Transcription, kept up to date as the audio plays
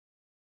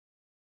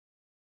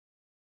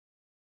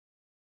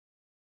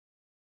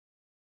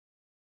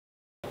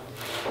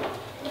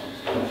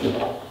Hi,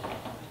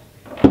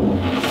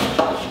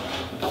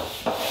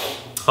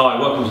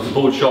 welcome to the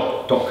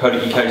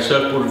boardshop.co.uk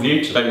surfboard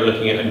review. Today we're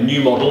looking at a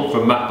new model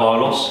from Matt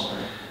Biolos,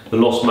 the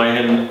Lost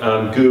Mayhem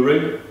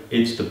guru.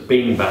 It's the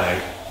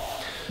beanbag.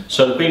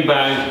 So the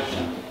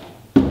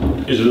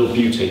beanbag is a little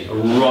beauty, a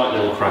right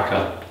little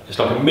cracker. It's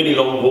like a mini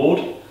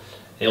longboard.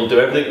 It'll do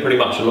everything pretty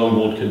much a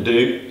longboard can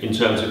do in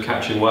terms of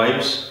catching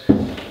waves.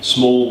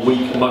 Small,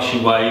 weak, mushy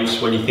waves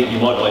when you think you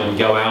might not even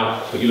go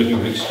out, but you're looking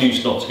for an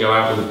excuse not to go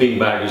out, and the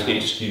beanbag is the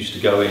excuse to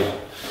go in.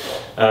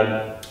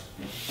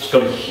 It's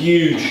got a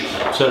huge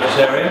surface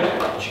area,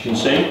 as you can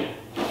see.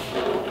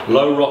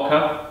 Low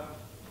rocker,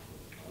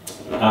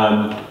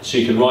 so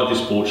you can ride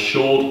this board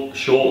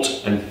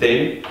short and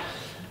thin.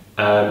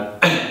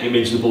 It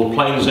means the board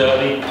planes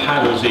early,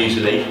 paddles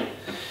easily,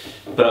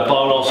 but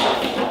Biolos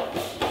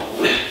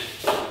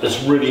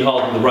has really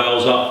hardened the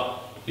rails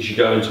up as you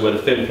go into where the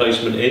fin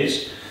placement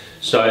is,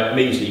 so it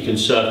means that you can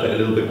surf it a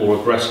little bit more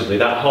aggressively.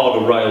 That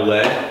harder rail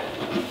there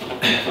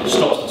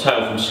stops the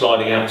tail from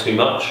sliding out too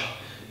much.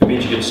 It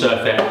means you can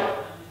surf it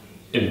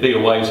in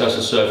bigger waves as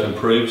the surf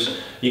improves.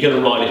 You're going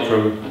to ride it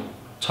from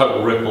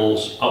total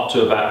ripples up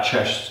to about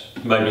chest,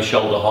 maybe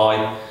shoulder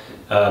high,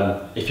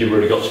 if you've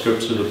really got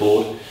grips with the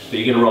board, but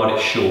you're going to ride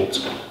it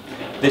short.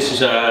 This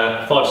is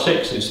a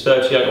 5'6", it's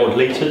 38 odd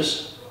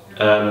litres.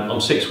 I'm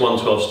 6'1",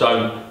 12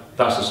 stone,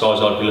 that's the size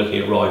I'd be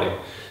looking at riding.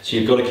 So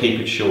you've got to keep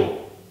it short.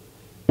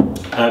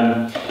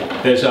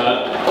 There's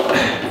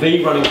a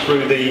V running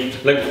through the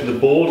length of the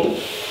board,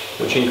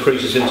 which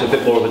increases into a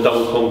bit more of a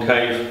double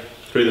concave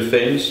through the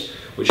fins,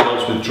 which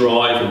helps with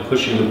drive and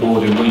pushing the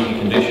board in weaker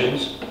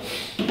conditions.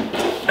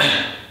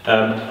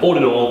 All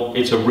in all,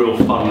 it's a real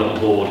fun little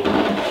board.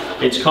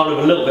 It's kind of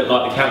a little bit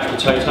like the couch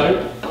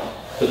potato,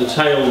 but the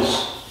tail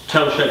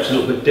shape's a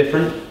little bit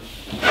different.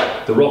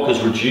 The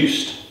rocker's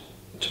reduced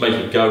to make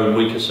it go in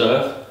weaker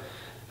surf,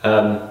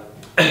 and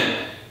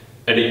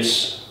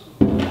it's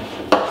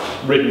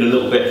ridden a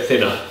little bit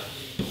thinner,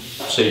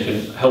 so you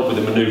can help with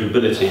the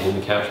manoeuvrability in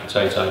the couch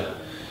potato.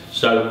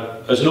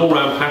 So as an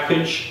all-round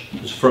package,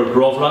 for a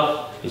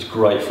groveler, it's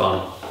great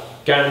fun.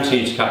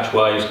 Guaranteed to catch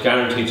waves,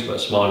 guaranteed to put a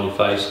smile on your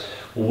face,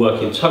 will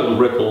work in total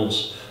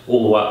ripples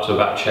all the way up to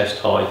about chest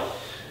high.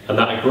 And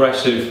that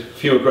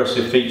few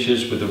aggressive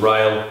features with the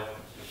rail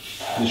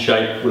and the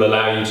shape will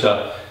allow you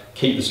to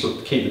keep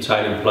the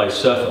tail in place,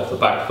 surf it off the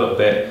back foot a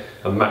bit,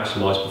 and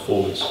maximise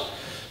performance.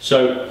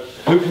 So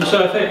who can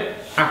surf it?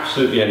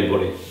 Absolutely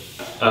anybody.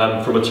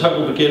 From a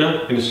total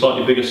beginner in a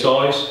slightly bigger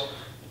size,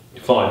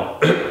 fine.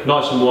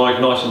 Nice and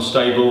wide, nice and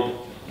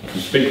stable,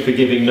 big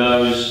forgiving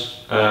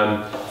nose,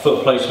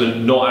 foot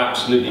placement not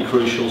absolutely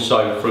crucial,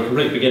 so for a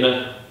complete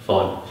beginner,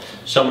 fine.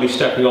 Somebody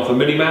stepping off a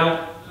mini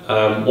mal,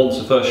 wants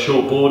the first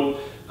shortboard,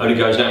 only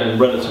goes out in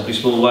relatively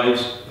small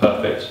waves,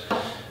 perfect.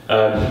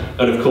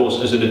 And of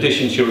course, as an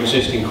addition to your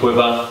existing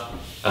quiver,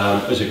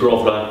 as a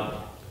groveler,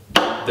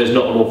 there's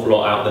not an awful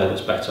lot out there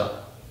that's better.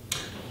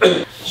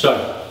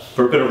 So,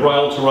 for a bit of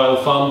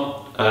rail-to-rail fun,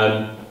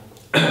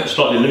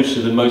 slightly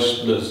looser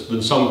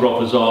than some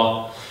grovelers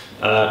are,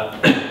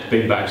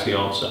 beanbag's the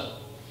answer.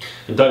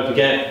 And don't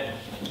forget,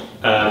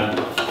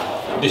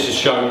 this is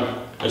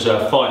shown as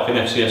a 5-fin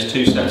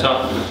FCS2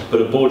 setup,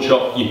 but at Board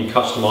Shop you can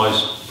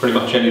customise pretty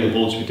much any of the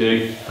boards we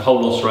do. The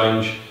whole Lost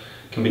range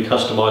can be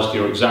customised to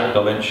your exact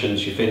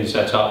dimensions, your fin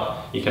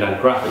setup. You can add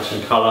graphics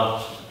and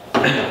colour,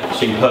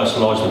 so you can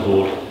personalise the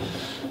board.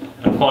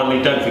 And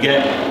finally, don't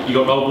forget, you've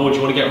got an old board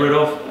you want to get rid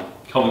of,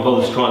 can't be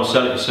bothered to try and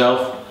sell it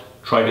yourself,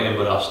 trade it in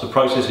with us. The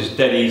process is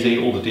dead easy,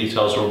 all the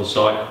details are on the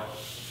site,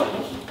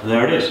 and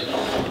there it is.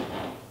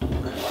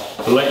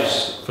 The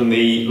latest from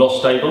the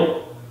Lost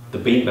stable, the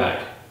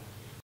beanbag.